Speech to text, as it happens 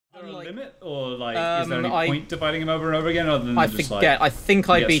there a limit, or like, is there any point to fighting him over and over again, other than I just forget. like, I think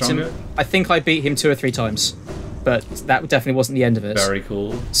I beat him. I think I beat him 2 or 3 times, but that definitely wasn't the end of it. Very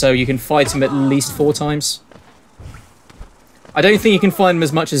cool. So you can fight him at least 4 times. I don't think you can find him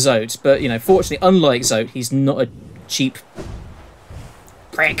as much as Zote, but you know, fortunately, unlike Zote, he's not a cheap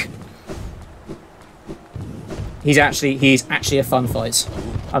prick. He's actually a fun fight,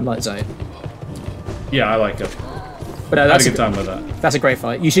 unlike Zote. Yeah, I like it. But no, that's a good time with that. That's a great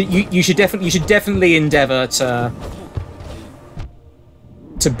fight. You should definitely endeavour to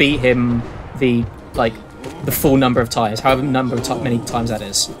beat him the full number of times, however many times that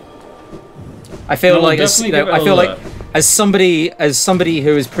is. I feel like as somebody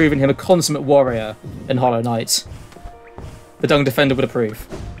who has proven him a consummate warrior in Hollow Knight, the Dung Defender would approve.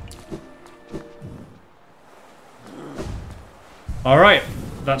 All right,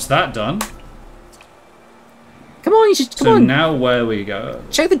 that's that done. Come on, you should come on. So now where we go?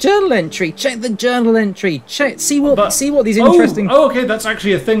 Check the journal entry. Check the journal entry. See what these interesting. Oh, okay, that's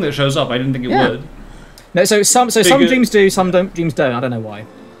actually a thing that shows up. I didn't think it would. No, some dreams do, some dreams don't. I don't know why.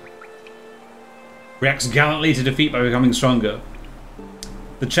 Reacts gallantly to defeat by becoming stronger.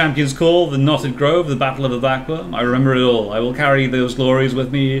 The Champion's Call, the Knotted Grove, the Battle of the Blackworm. I remember it all. I will carry those glories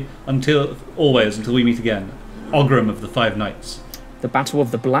with me always until we meet again. Ogrim of the 5 Knights. The Battle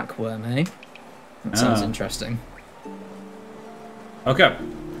of the Blackworm, eh? That sounds interesting. Okay.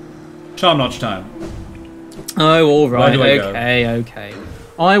 Charm Notch time. Oh, all right. Where do I go? Okay.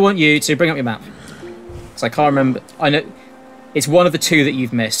 I want you to bring up your map. Because I can't remember. I know it's one of the 2 that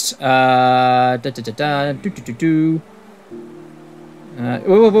you've missed. Whoa.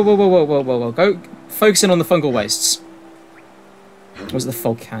 Go focus in on the fungal wastes. Was it the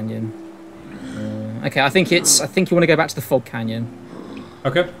Fog Canyon? Okay, I think you want to go back to the Fog Canyon.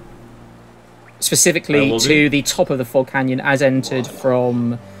 Okay. Specifically to the top of the Fog Canyon as entered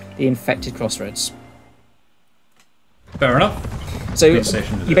from the Infected Crossroads. Fair enough. So you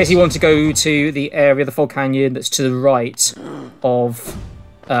basically want to go to the area of the Fog Canyon that's to the right of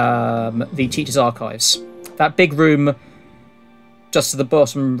the Teacher's Archives. That big room just to the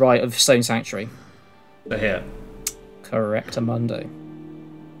bottom right of Stone Sanctuary. So here. Correct, Amundo.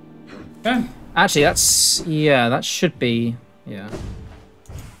 Okay. Actually, that should be, yeah.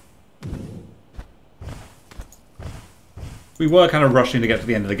 We were kind of rushing to get to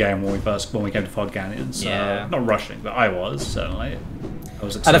the end of the game when we came to Fog Canyon. So not rushing, but I was certainly. I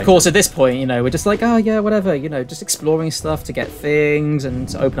was excited. And of course, at this point, you know, we're just like, oh yeah, whatever, you know, just exploring stuff to get things and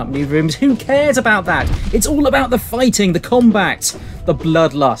to open up new rooms. Who cares about that? It's all about the fighting, the combat, the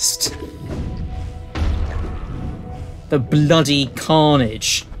bloodlust, the bloody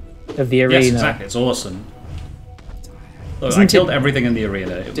carnage of the arena. Yes, exactly. It's awesome. Look, I killed everything in the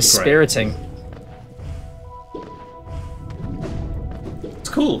arena. It was dispiriting. Great. It's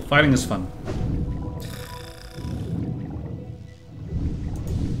cool. Fighting is fun.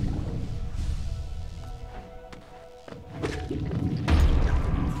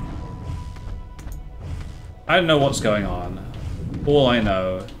 I don't know what's going on. All I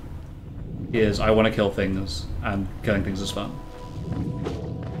know is I want to kill things, and killing things is fun.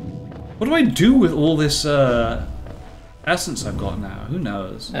 What do I do with all this essence I've got now? Who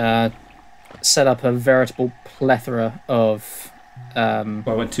knows? Set up a veritable plethora of... I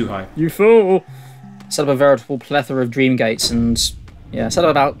went too high. You fool! Set up a veritable plethora of dream gates and... Yeah, set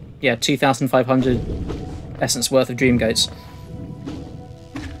up about 2,500 essence worth of dream gates.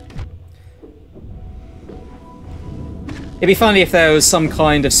 It'd be funny if there was some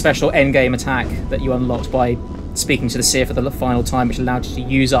kind of special endgame attack that you unlocked by speaking to the Seer for the final time, which allowed you to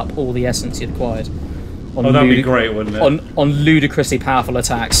use up all the essence you'd acquired. That'd be great, wouldn't it? On ludicrously powerful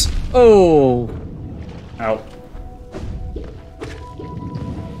attacks. Oh! Ow.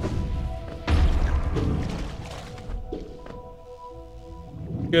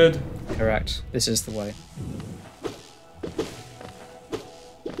 Good. Correct. This is the way.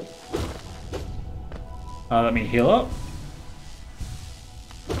 Let me heal up.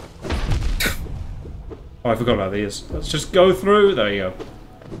 Oh, I forgot about these. Let's just go through. There you go.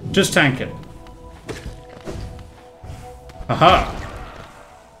 Just tank it. Aha!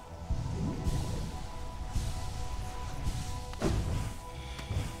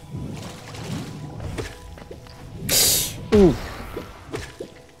 Ooh.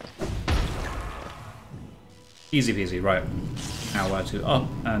 Easy peasy, right. Now where to? Up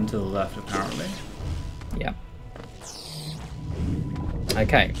and to the left, apparently. Yeah.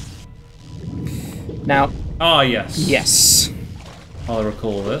 Okay. Now... Ah, yes. Yes. I'll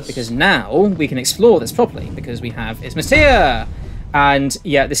recall this. Because now we can explore this properly, because we have Isthmus here! And,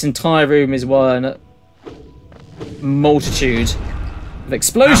 yeah, this entire room is one multitude,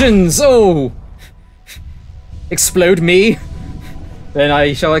 Explosions! Oh! Explode me, then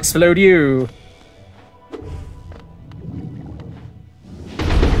I shall explode you.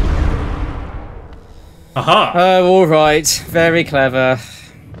 Aha! Oh, alright. Very clever.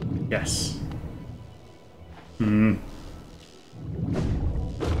 Yes.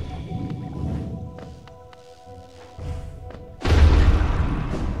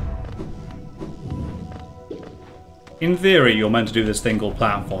 In theory, you're meant to do this thing called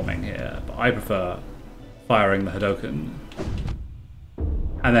platforming here, but I prefer firing the Hadoken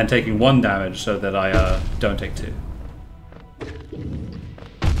and then taking 1 damage so that I don't take 2.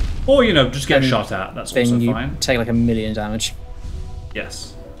 Or, you know, just get shot at. That's also Then you fine. take like 1,000,000 damage.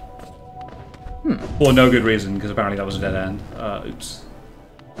 Yes. For no good reason, because apparently that was a dead end. Oops.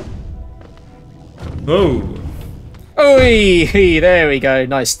 Oh! Oi! There we go.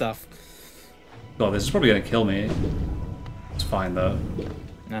 Nice stuff. God, this is probably going to kill me. It's fine, though.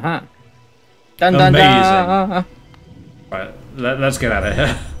 Aha. Dun dun dun! Right, let's get out of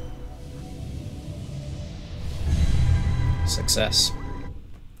here. Success.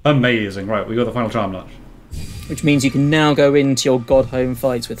 Amazing. Right, we got the final charm notch. Which means you can now go into your God Home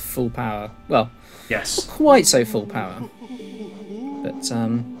fights with full power. Well, Yes. quite so full power. But,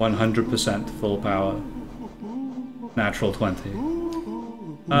 100% full power. Natural 20.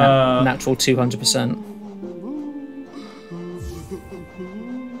 natural 200%.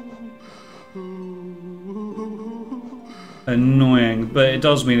 Annoying, but it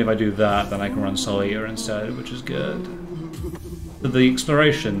does mean if I do that, then I can run Soul Eater instead, which is good. But the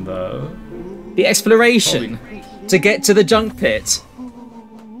exploration, though... The exploration! To get to the junk pit!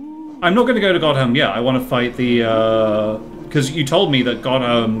 I'm not going to go to Godhome yet. I want to fight the... Because you told me that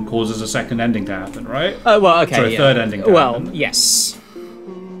Godhome causes a second ending to happen, right? Oh, well, okay, Sorry, yeah. third ending to Well, happen. yes.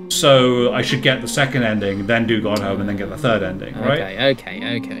 So I should get the second ending, then do Godhome, and then get the third ending, right?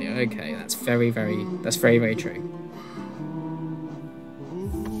 Okay. That's very true.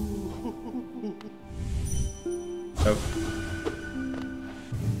 Oh.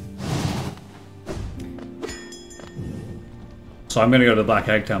 So I'm going to go to the Black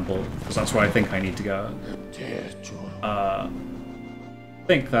Egg Temple, because that's where I think I need to go. I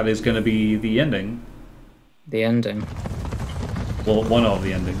think that is going to be the ending. The ending. Well, one of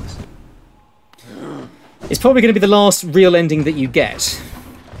the endings. It's probably going to be the last real ending that you get.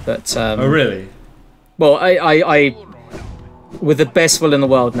 But, Oh, really? well, I with the best will in the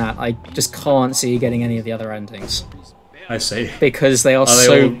world, Nat, I just can't see you getting any of the other endings. I see. Because they are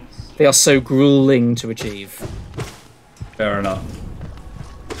they are so grueling to achieve. Fair enough.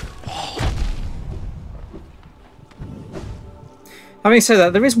 Having said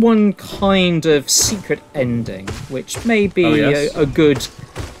that, there is one kind of secret ending, which may be a good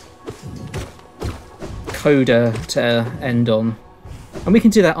coda to end on, and we can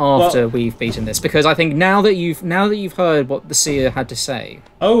do that after we've beaten this, because I think now that you've heard what the seer had to say.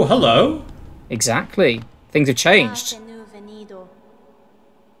 Oh, hello. Exactly, things have changed.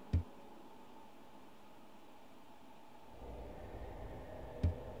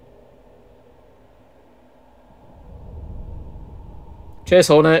 Cheers,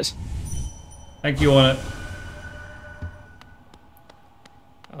 Hornet. Thank you, Hornet.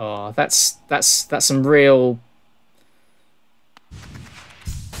 Oh, that's some real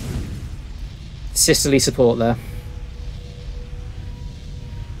sisterly support there.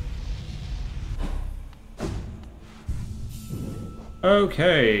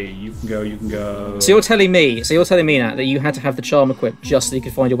 Okay, you can go, you can go. So you're telling me, Nat, that you had to have the charm equipped just so you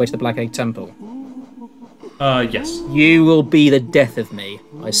could find your way to the Black Egg Temple? Yes. You will be the death of me,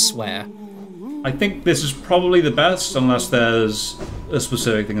 I swear. I think this is probably the best, unless there's a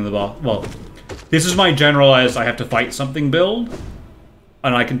specific thing in the bar. Well, this is my generalized I have to fight something build,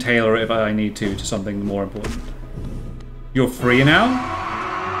 and I can tailor it if I need to something more important. You're free now?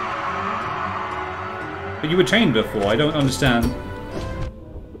 But you were chained before, I don't understand.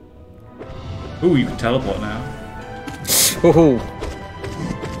 Ooh, you can teleport now. Ooh.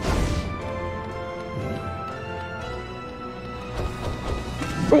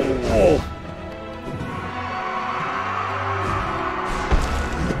 Oh.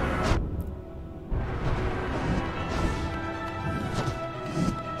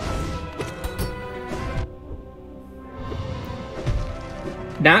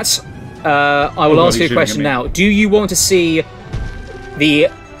 Nat, I will ask you a question now. Do you want to see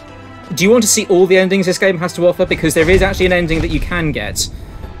all the endings this game has to offer? Because there is actually an ending that you can get.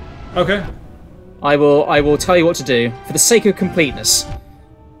 Okay. I will tell you what to do for the sake of completeness.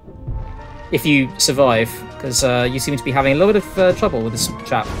 If you survive, because you seem to be having a little bit of trouble with this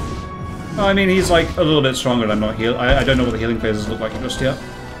chap. Oh, I mean, he's like a little bit stronger and I'm not heal. I don't know what the healing phases look like just yet.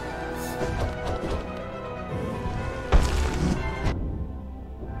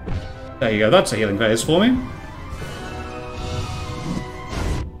 There you go, that's a healing phase for me.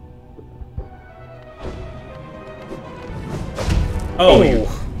 Oh, you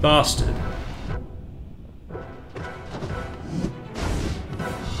bastard.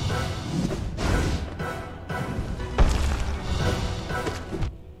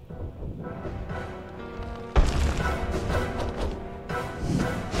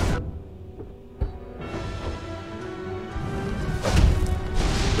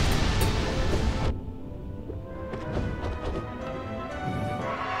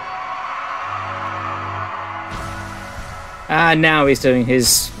 And now he's doing his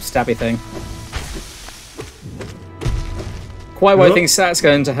stabby thing. Quite what I think that's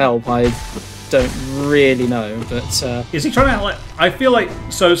going to help, I don't really know, but... Is he trying to, like... I feel like...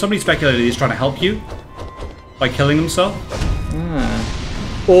 So, somebody speculated he's trying to help you by killing himself.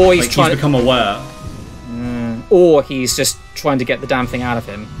 Or he's trying to become aware. Or he's just trying to get the damn thing out of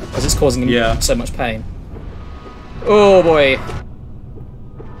him, because it's causing him so much pain. Oh, boy.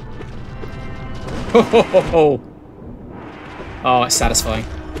 Ho, ho, ho, ho. Oh, it's satisfying.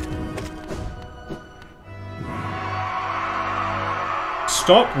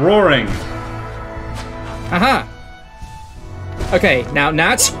 Stop roaring. Aha! Okay, now,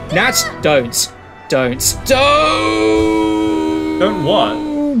 Nat, don't. Don't what?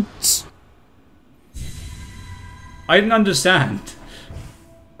 I didn't understand.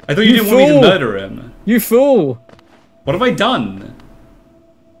 I thought you didn't want me to murder him. You fool! What have I done?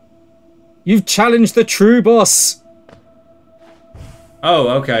 You've challenged the true boss. Oh,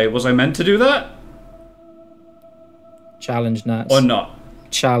 okay. Was I meant to do that? Challenge, Nat. Or not?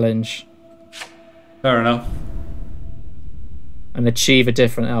 Challenge. Fair enough. And achieve a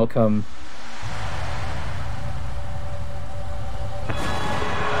different outcome.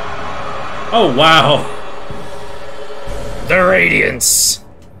 Oh, wow. The Radiance.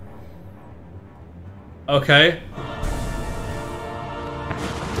 Okay.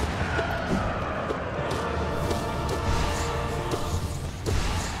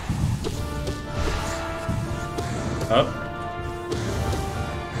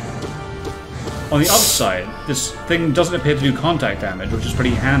 On the upside, this thing doesn't appear to do contact damage, which is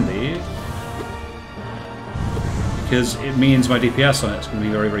pretty handy. Because it means my DPS on it's going to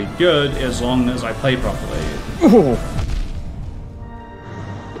be very, very good as long as I play properly. Ooh.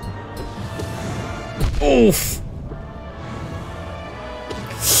 Oof!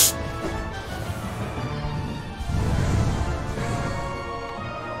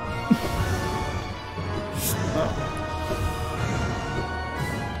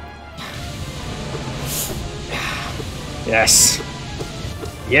 Yes.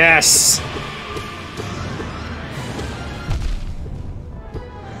 Yes.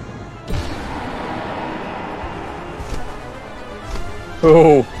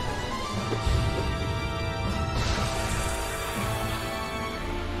 Oh.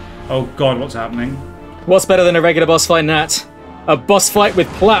 Oh god, what's happening? What's better than a regular boss fight, Nat? A boss fight with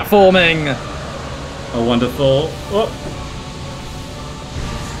platforming! Oh, wonderful. Oh.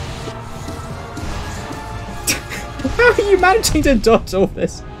 How are you managing to dodge all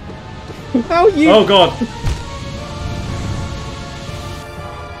this? How are you... Oh god!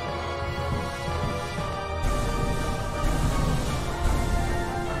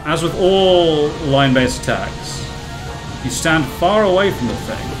 As with all line-based attacks, you stand far away from the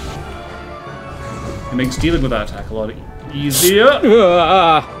thing. It makes dealing with that attack a lot easier.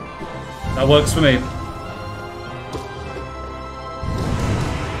 That works for me.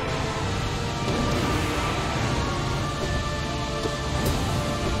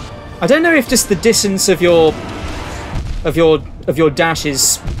 I don't know if just the distance of your dash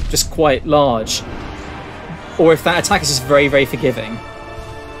is just quite large, or if that attack is just very, very forgiving.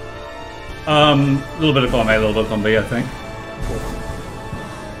 A little bit of combo, a little bit of combo, I think.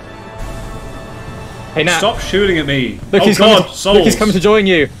 Hey, Nat. Stop shooting at me. Look, oh god, souls. Look, he's coming to join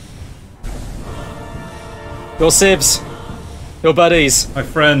you. Your sibs. Your buddies. My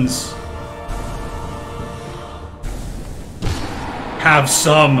friends. Have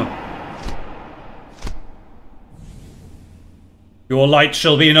some. Your light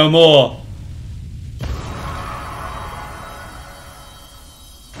shall be no more.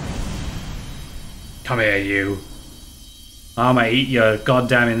 Come here, you. I'ma eat your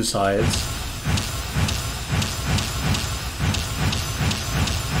goddamn insides.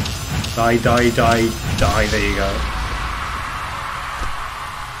 Die, die, die, die. There you go.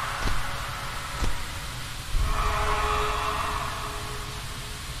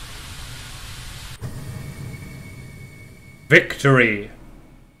 Victory!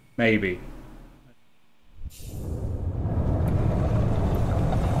 Maybe.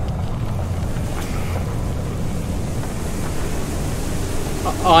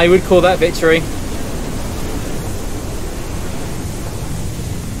 I would call that victory.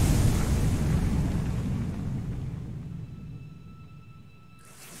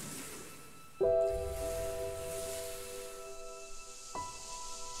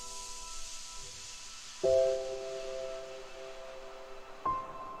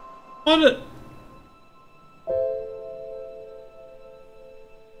 What?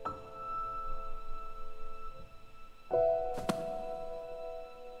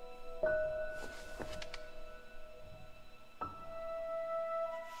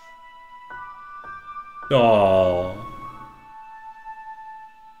 Oh.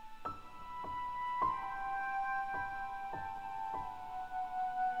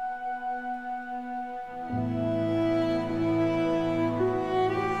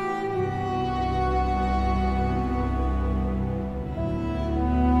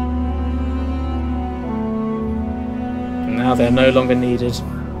 Now they're no longer needed.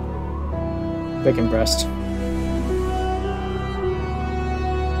 Big impressed.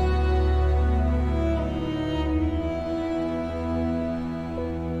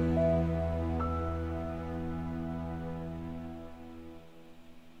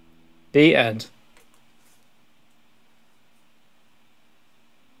 The end.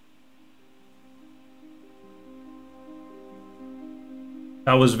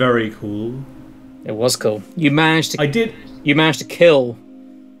 That was very cool. It was cool. You managed to. I did. You managed to kill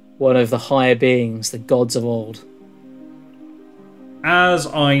one of the higher beings, the gods of old. As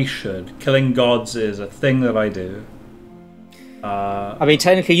I should. Killing gods is a thing that I do. I mean,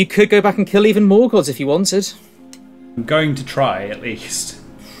 technically, you could go back and kill even more gods if you wanted. I'm going to try, at least.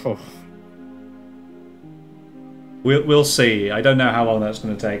 Oh. We'll see. I don't know how long that's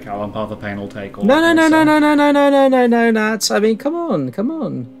going to take, how long Path of Pain will take. No. Nat. I mean, come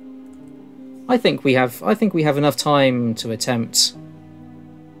on. I think we have enough time to attempt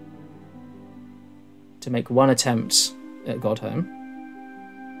to make one attempt at Godhome.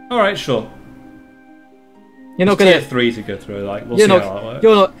 All right, sure. You're not going to tier 3 to go through. Like, we'll see how that works.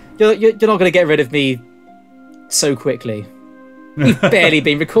 You're not going to get rid of me so quickly. We've barely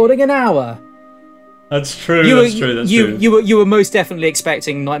been recording an hour. That's true. That's true. You were most definitely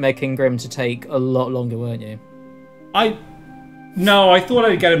expecting Nightmare King Grim to take a lot longer, weren't you? No, I thought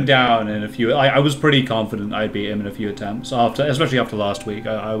I'd get him down in a few. I was pretty confident I'd beat him in a few attempts especially after last week.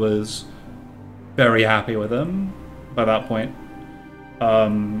 I was very happy with him by that point.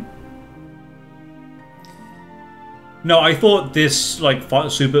 No, I thought this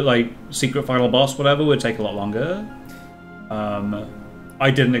super secret final boss whatever would take a lot longer.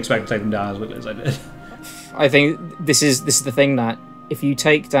 I didn't expect to take them down as quickly as I did. I think this is the thing, that if you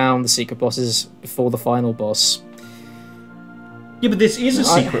take down the secret bosses before the final boss. Yeah, but this is a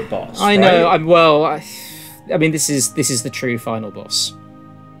secret boss. I know. I mean, this is the true final boss.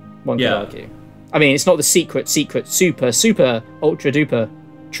 One could argue. I mean, it's not the secret, super, ultra duper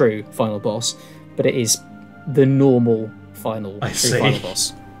true final boss, but it is the normal final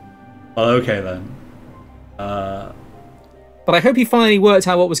boss. Well, okay then. But I hope you finally worked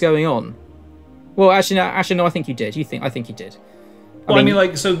out what was going on. Well, actually, no. I think you did. I think you did. Well, I mean,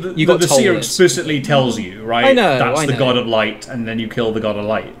 the seer explicitly tells you, right? I know. That's the god of light, and then you kill the god of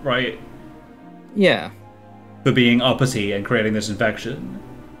light, right? Yeah. For being uppity and creating this infection.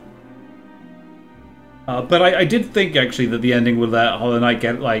 But I did think, actually, that the ending would let Hollow Knight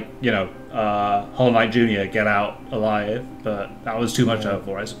get, Hollow Knight Jr. get out alive, but that was too much to hope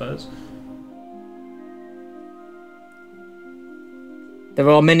for, I suppose. There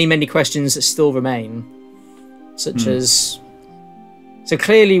are many, many questions that still remain, such as... So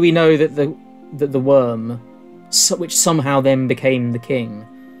clearly we know that the worm, which somehow then became the king,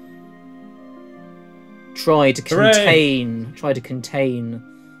 tried to contain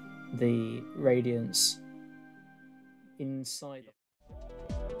the Radiance inside.